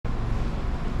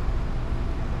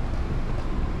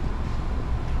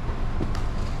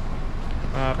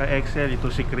Mga ka-Excel,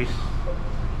 ito si Chris.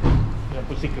 Yan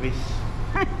po si Chris.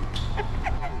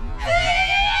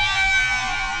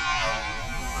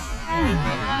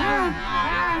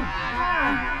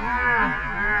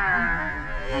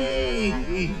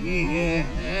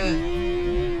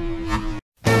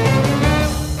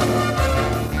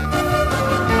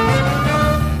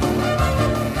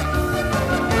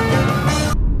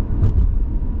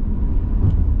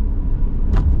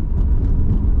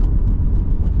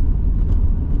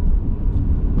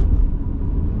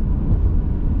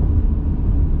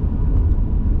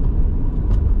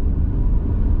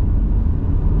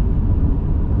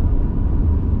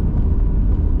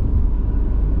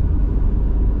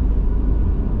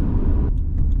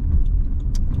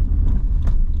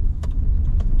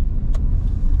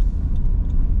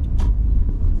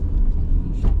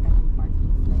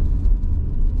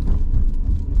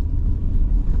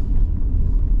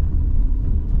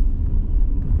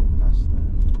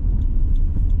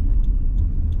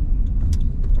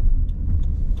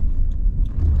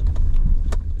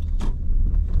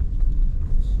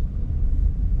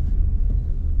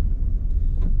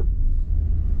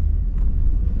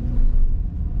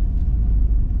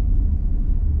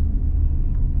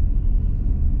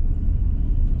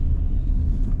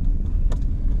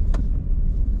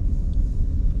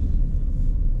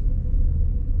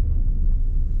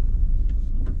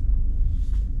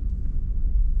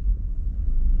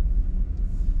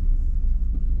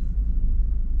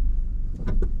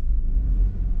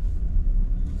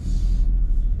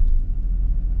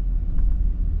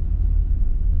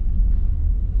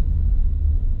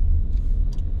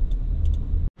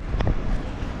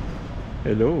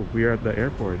 Hello, we are at the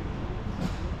airport.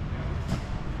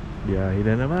 Biyahe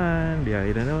na naman,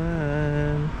 biyahe na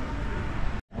naman.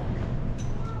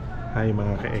 Hi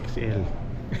mga ka-XL.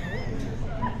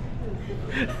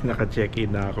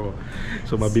 Naka-check-in na ako.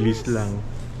 So mabilis lang.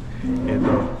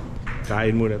 Ito,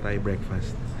 kain muna tayo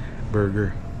breakfast.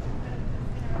 Burger.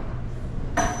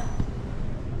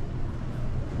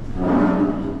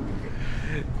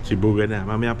 Sibuga na.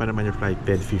 Mamaya pa naman yung flight,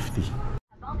 10:50.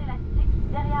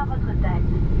 Votre tête.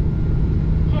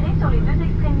 Tirez sur les deux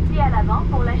extrémités à l'avant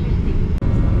pour l'ajuster.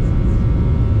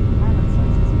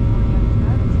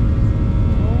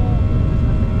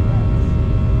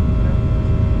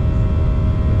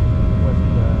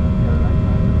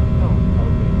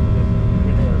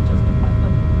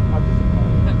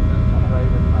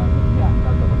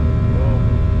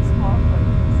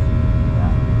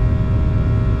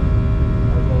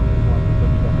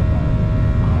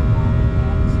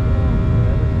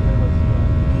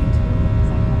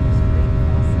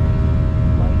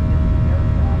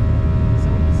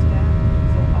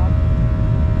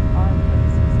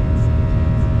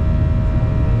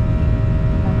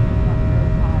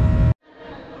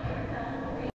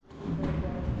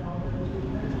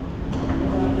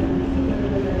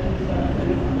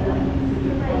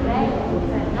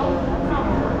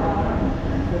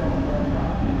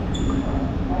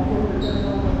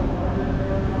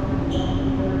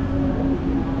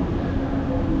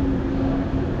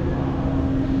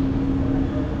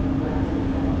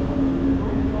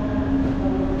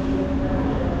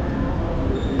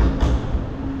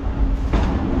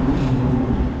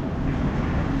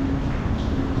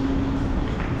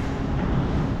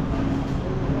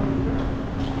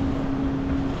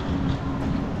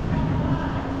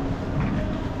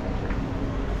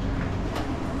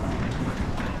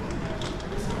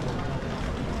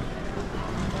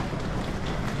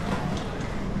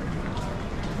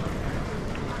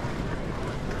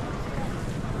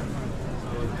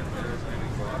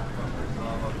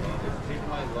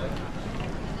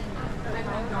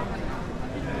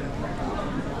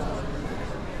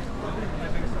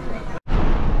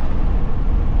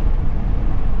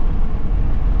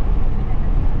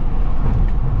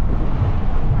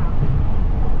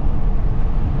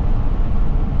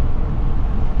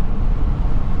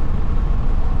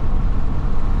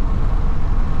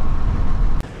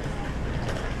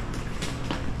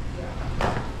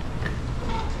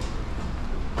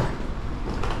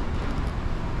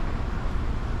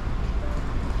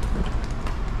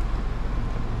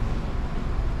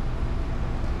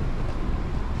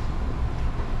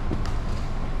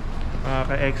 Mga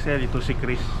ka-Excel, ito si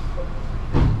Chris.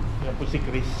 Yan po si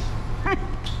Chris.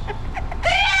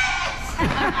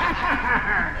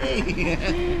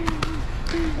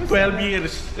 12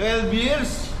 years. 12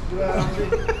 years? Grabe.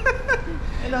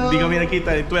 Hello. Hindi kami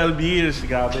nakita, 12 years.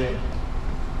 Grabe.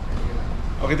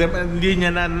 Okay, hindi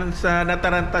niya sa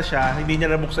nataranta siya, hindi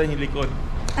niya nabuksan yung likod.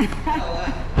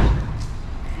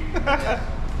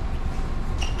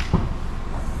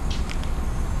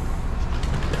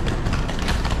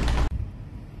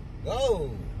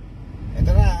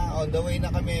 on the way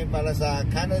na kami para sa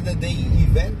Canada Day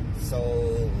event. So,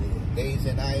 Days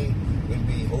and I will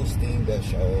be hosting the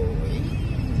show.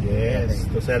 Yes,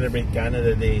 to celebrate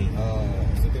Canada Day.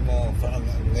 Isipin mo,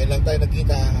 ngayon lang tayo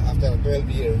nagkita after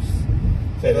 12 years.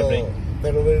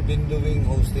 Pero we've been doing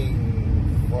hosting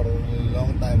for a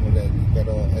long time ulit.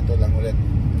 Pero ito lang ulit.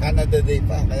 Canada Day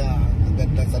pa, kaya ang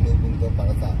ganda sa lubong ko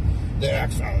para sa The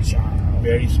Axel Show.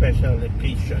 Very special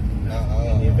occasion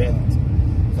event.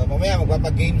 So mamaya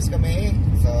magpapag-games kami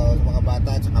sa mga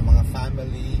bata at mga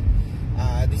family.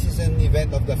 This is an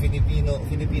event of the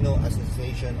Filipino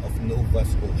Association of Nova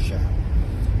Scotia.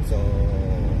 So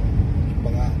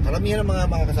karamihan ng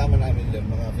mga kasama namin din,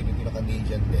 mga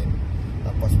Filipino-Canadian din.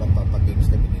 Tapos magpapag-games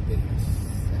kami din.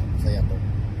 Masaya to.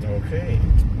 Okay.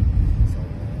 So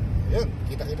yun,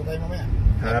 kita-kita tayo mamaya.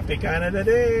 Happy Canada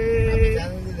Day! Happy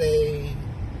Canada Day!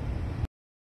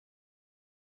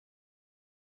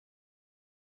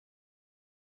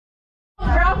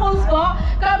 Raffles po,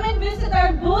 come and visit our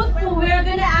booth. We're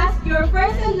gonna ask your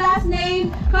first and last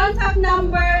name, contact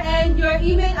number, and your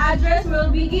email address. We'll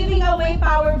be giving away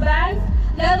power banks,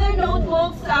 leather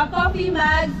notebooks, coffee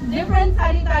mugs, different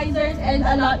sanitizers, and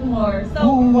a lot more. So,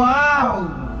 wow!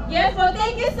 Yes, well,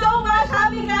 thank you so much.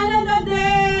 Happy Canada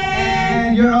Day!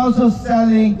 And you're also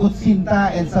selling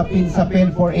kutsinta and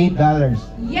sapin-sapin for $8.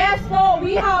 Yes po,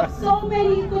 we have so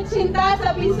many kutsinta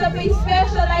sapin-sapin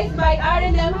specialized by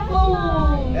R&M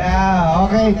Food. Yeah,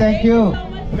 okay, thank you.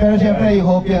 Pero syempre, yung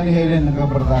hopia ni Helen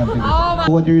nagkaportante.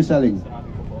 What are you selling?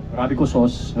 Arabico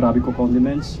sauce, Arabico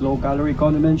condiments, low-calorie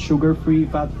condiments, sugar-free,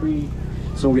 fat-free.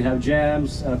 So we have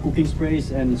jams, cooking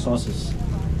sprays, and sauces.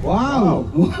 Wow!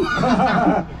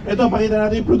 Ito, pakita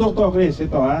natin yung produkto, Chris.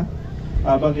 Ito, ha?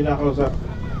 Habang kinakausap.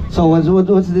 So what's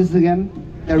this again?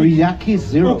 Teriyaki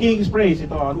Zero. Cooking sprays.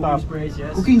 Ito, on top. Cooking sprays,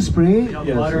 yes. Cooking spray? We have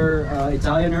Yes. butter,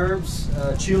 Italian herbs,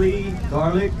 chili,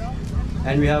 garlic,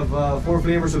 and we have 4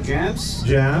 flavors of jams.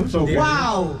 Jams. Okay.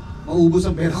 Wow! Maubos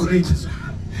ang pera ko rito.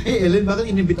 Ellen, bakit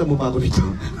inimbita mo pa ako dito?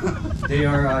 They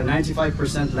are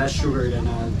 95% less sugar than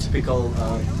a typical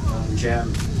jam.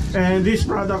 And these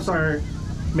products are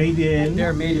made in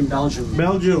They're made in Belgium.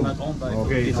 Belgium. Not owned by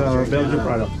Okay, it's Filipino a Belgian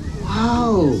Canada. product.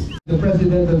 Wow! The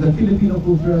president of the Filipino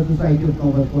Cultural Society of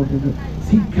Nova Scotia,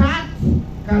 si Kat!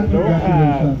 Kat,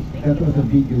 congratulations. That was a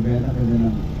big event.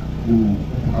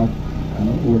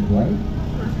 Worldwide?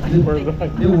 Hindi,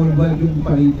 worldwide yung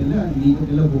parade nila. Hindi ko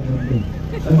nila bumundo.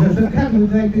 So Kat,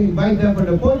 we'd like to invite them for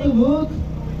the photo booth.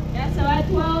 Yeah, so at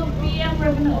 12 p.m.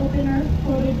 we're gonna open our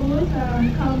photo booth.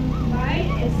 Come by.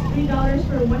 It's $3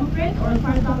 for 1 print or $5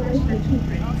 for 2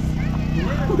 prints.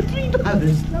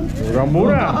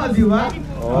 Mura-mura. Di ba?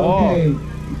 Oh. Okay.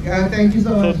 Thank you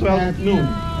so much, So 12 noon.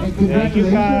 And Thank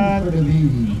you, Kat. congratulations for the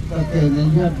baby. Okay,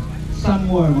 then you have some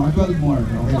more, mga 12 more.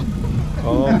 Okay.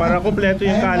 Oh, para kompleto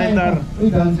yung calendar. Uy,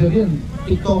 dancer yun.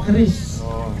 TikTokeris.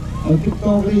 Oh. Oh,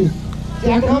 TikTokeris. Si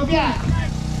Hopia!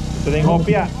 Ito na yung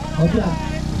hopia. Hopia.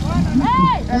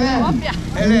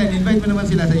 Helen, invite mo naman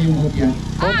sila sa iyong Hopia.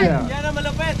 Hopia.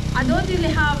 I don't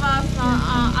really have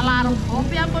a lot of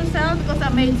hopia for sale because I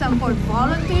made some for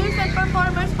volunteers and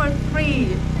performers for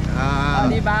free.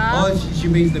 Diba? Oh, she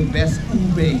makes the best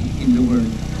ube in the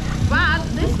world. But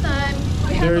this time,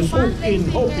 we have There's a hope in fundraising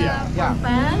hopia. for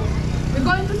fans. We're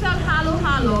going to sell Halo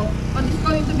Halo, but it's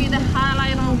going to be the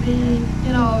highlight of the,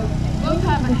 going to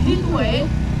have a heat wave.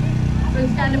 So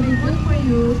it's going to be good for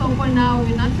you. So for now,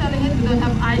 we're not selling it. We don't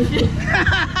have ice yet.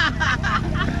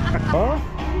 Oh?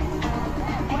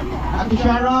 Ate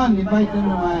Sharon, invite na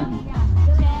naman.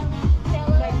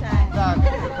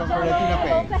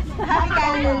 Happy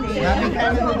Canada Day. Happy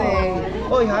Canada Day.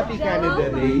 Oy, Happy Canada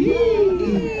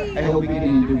Day. I hope we can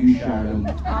interview Sharon.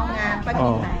 Oo nga,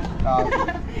 pag-ibay.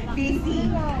 Busy.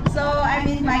 So, I'm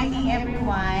inviting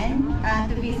everyone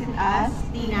to visit us,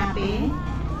 Tinape.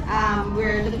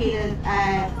 We're located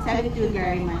at 72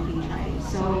 Gary Mountain Drive.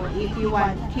 So, if you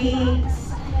want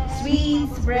cakes,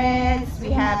 sweets, breads,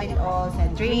 we have it all. So,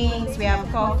 drinks, we have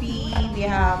coffee, we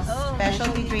have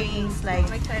specialty drinks like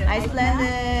ice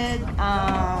blended,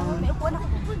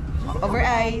 over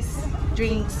ice,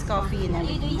 drinks, coffee, and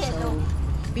everything. So,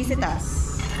 visit us.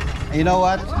 You know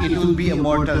what? It will be a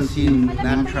mortal sin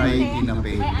not trying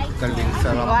Tinape. Talagang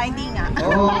sarap. Hindi nga.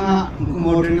 Oo nga,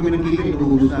 kumorder kami ng cake,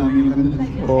 inuubos namin yung kanila.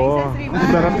 Oh,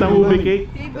 sarap ng ube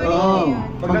cake. Oo.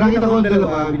 Pag nakita ko ang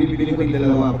dalawa, binibili ko yung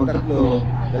dalawa. Pag tatlo,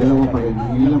 dalawa pa rin.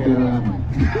 Yun lang pera namin.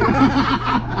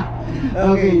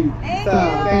 Okay. So,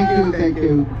 thank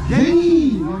you.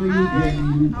 Jenny! How are you,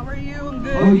 Jenny? How are you?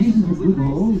 Oh, this is a good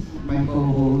host. My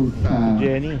co-host sa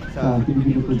Jenny.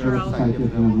 Filipino Cultural Society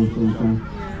of Nova Scotia.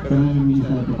 Pero nami-miss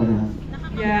natin pareha.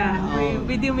 Yeah,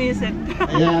 we do miss it.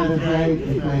 Yeah, that's right,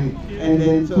 that's right. And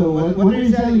then, so what are you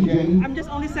selling, Jenny? I'm just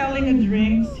only selling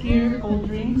drinks here, cold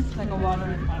drinks, like a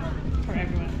water for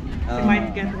everyone. They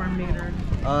might get warm later.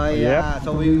 Yeah.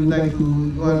 So we would like to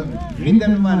greet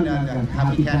them naman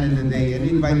Happy Canada Day and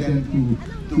invite them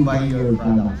to buy your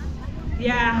products.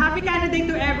 Yeah, happy Canada Day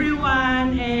to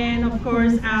everyone, and of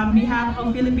course, on behalf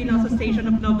of Filipino Association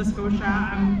of Nova Scotia,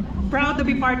 I'm proud to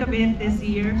be part of it this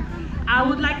year. I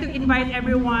would like to invite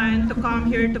everyone to come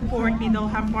here to Fort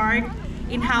Needleham Park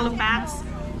in Halifax.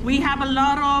 We have a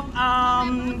lot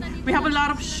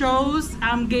of shows,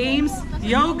 games,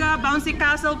 yoga, bouncy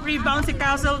castle, free bouncy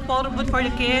castle, photo booth for the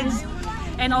kids,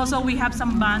 and also we have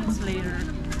some bands later.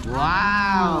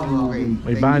 Wow! Okay.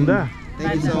 May banda.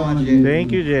 Thank you so much, Jenny.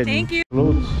 Thank you, Jenny. Thank you.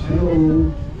 Clothes.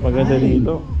 Hello. Maganda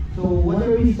dito. So what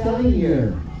are we selling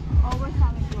here? Oh, we're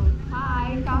selling clothes.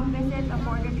 Hi, come visit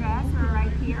Afford a Dress. We're right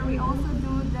here. We also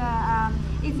do the,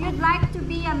 if you'd like to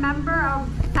be a member of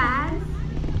F.A.N.S,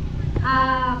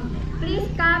 please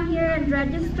come here and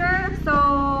register.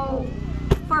 So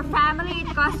for family,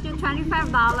 it costs you $25.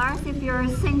 If you're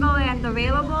single and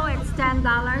available, it's $10.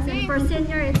 And for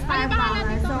senior, it's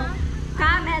 $5. So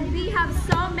come, and we have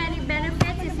so many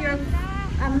benefits if you're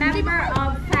a member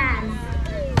of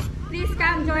F.A.N.S. Please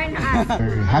come join us.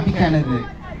 Happy Canada Day.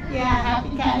 Yeah,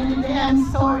 happy Canada Day. I'm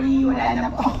sorry, wala na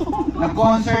po.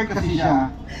 Nag-concert kasi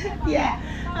siya. Yeah.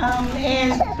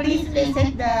 And please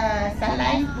visit the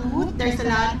Live booth. There's a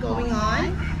lot going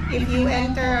on. If you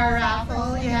enter a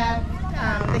raffle, you have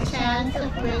the chance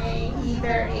of winning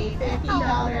either a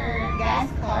 $50 gas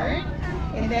card,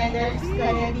 and then there's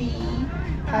gonna be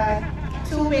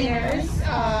 2 winners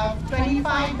of $25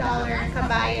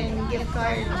 Kabayan gift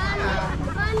card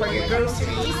for your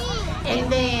groceries, and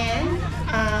then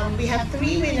we have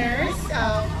 3 winners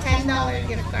of $10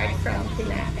 gift card from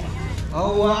Tinape.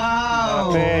 Oh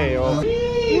wow! Okay.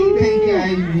 Thank you,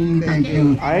 Ivy. Thank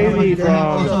you. Ivy from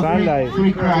Also, Sunlight.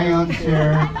 free crayons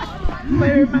here.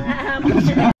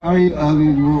 How are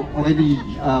you? Why do you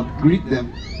greet them?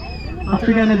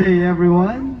 Happy Canada Day,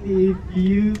 everyone. If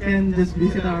you can just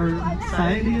visit our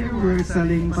site here, we're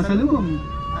selling pasalubong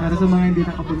para sa mga hindi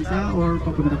nakapunta or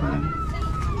papunta pa lang.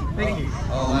 Thank you.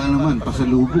 Oo nga naman,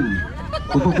 pasalubong.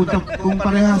 Kung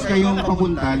parehas kayong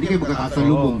papunta, hindi kayo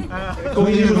magkakasalubong. Kung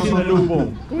hindi mo sinalubong.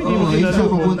 Oo, isa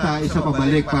papunta, isa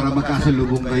pabalik para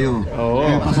magkasalubong kayo. Oo.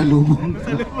 Kaya pasalubong.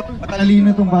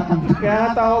 Matalino itong batang.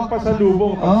 Kaya tawag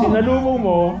pasalubong. Pag sinalubong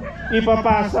mo,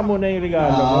 ipapasa mo na yung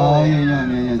regalo mo.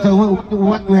 Yan. So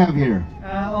what we have here?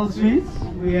 All sweets.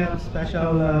 We have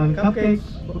special cupcakes,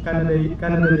 Canada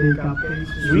Day cupcakes.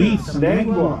 Sweets,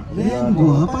 lengua.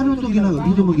 Lengua? Paano ito ginawa?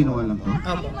 Dito mo ginawa lang to?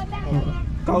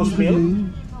 Cow's milk?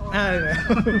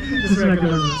 Just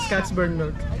regular Scotsburn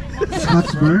milk.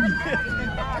 Scotsburn?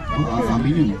 Kami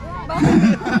yun.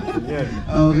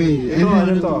 Okay, and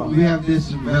then we have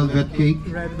this velvet cake.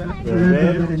 Red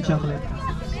velvet and chocolate.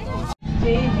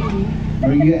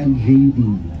 Maria and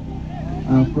JD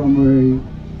from our...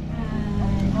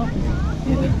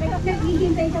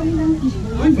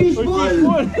 Uy,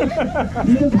 fishball!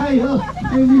 Dito tayo!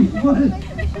 May fishball!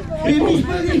 May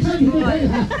fishball dito tayo!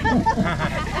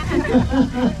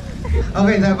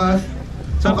 Okay, tapos.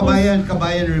 So, Kabayan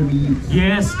Remit.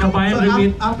 Yes, Kabayan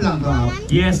Remit. Up lang to,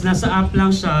 Yes, nasa app lang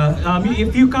siya.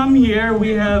 If you come here,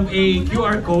 we have a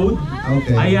QR code.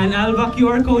 Okay. Ayan, Alva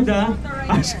QR code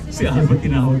si Alva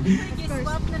tinawag.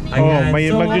 Ayan. May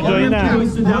mag-join na.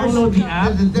 So, to download the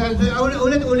app.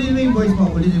 Ulit mo yung voice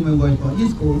mo.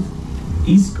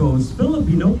 East Coast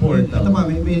Filipino Portal. Ito pa,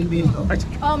 may stop.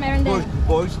 Oh, meron din.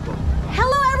 Boys ko.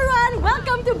 Hello everyone!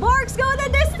 Welcome to Borg's Go the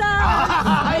Distance!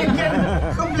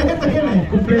 Kompleto yan eh.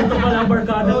 Kompleto pala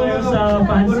barkada ngayon sa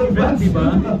fans event, di ba?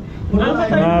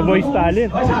 Voice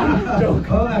talent.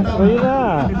 Joke. Ayun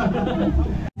na.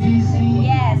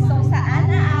 Yes, so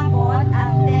saan naabot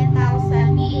ang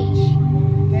 10,000 PH?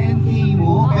 10K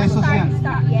mo, pesos yan.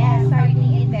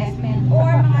 Starting investment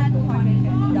or mga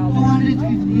 $250.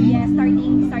 250? Yes,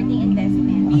 starting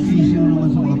investment. Assisyo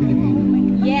naman sa mga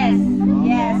Pilipino. Yes.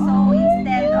 So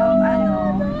instead of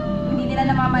hindi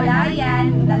nila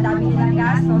namamalayan, dadami nilang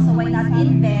gasto, so why not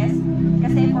invest?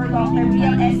 Kasi for long-term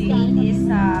real estate is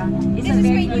a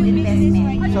very good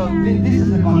investment. So, this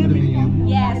is a condominium?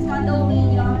 Yes,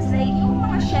 condominiums, like yung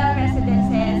mga shell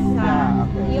residences,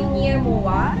 yung near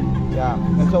MOA. Yeah.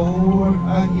 So,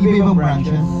 iba-ibang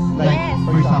branches? Like, Yes.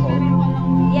 for example?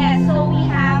 Yes, so we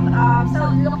have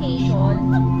sa location,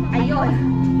 ayun.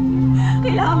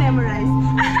 Kailangan memorize.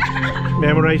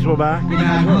 Memorize mo ba?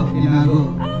 Tinago.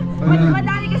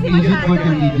 Madali kasi masyado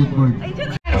eh.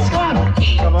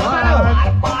 Come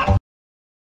on!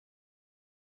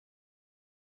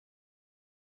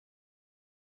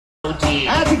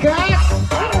 Ate Kat!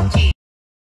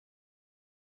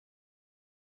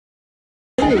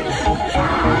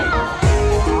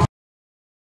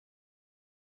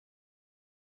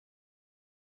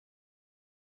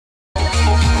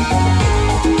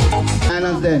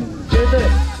 Announce din.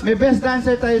 May best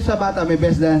dancer tayo sa bata. May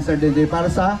best dancer din para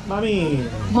sa Mami.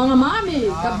 Mga mami,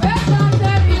 the best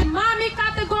dancer in mami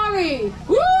category.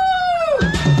 Woo!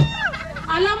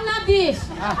 Alam na this.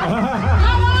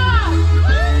 Come